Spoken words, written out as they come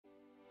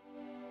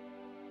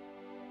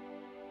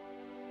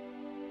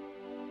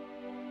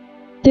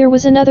There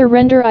was another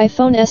render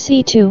iPhone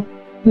SE2.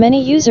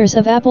 Many users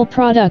of Apple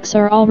products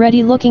are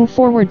already looking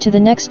forward to the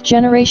next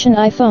generation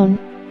iPhone,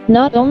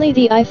 not only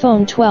the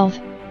iPhone 12,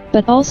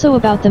 but also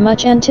about the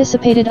much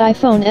anticipated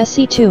iPhone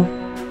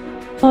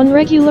SE2. On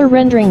regular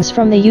renderings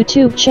from the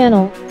YouTube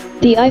channel,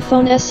 the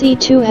iPhone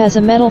SE2 has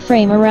a metal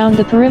frame around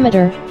the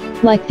perimeter,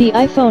 like the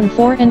iPhone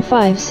 4 and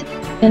 5s,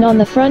 and on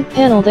the front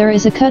panel there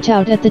is a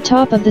cutout at the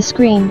top of the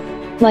screen,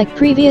 like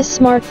previous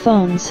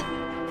smartphones.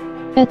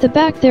 At the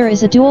back there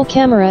is a dual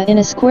camera in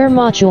a square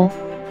module,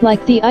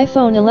 like the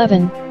iPhone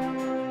 11.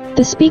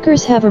 The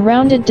speakers have a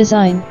rounded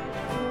design.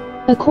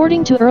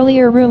 According to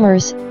earlier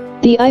rumors,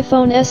 the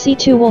iPhone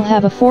SE2 will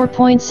have a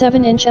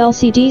 4.7-inch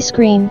LCD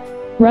screen,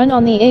 run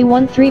on the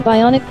A13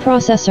 bionic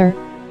processor,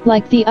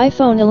 like the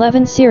iPhone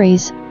 11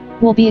 series,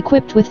 will be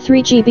equipped with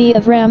 3GB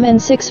of RAM and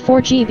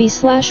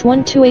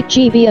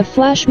 64GB/128GB of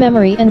flash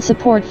memory and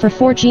support for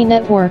 4G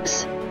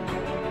networks.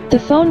 The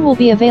phone will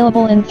be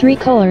available in 3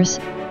 colors: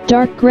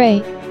 dark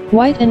gray,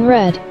 white and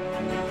red.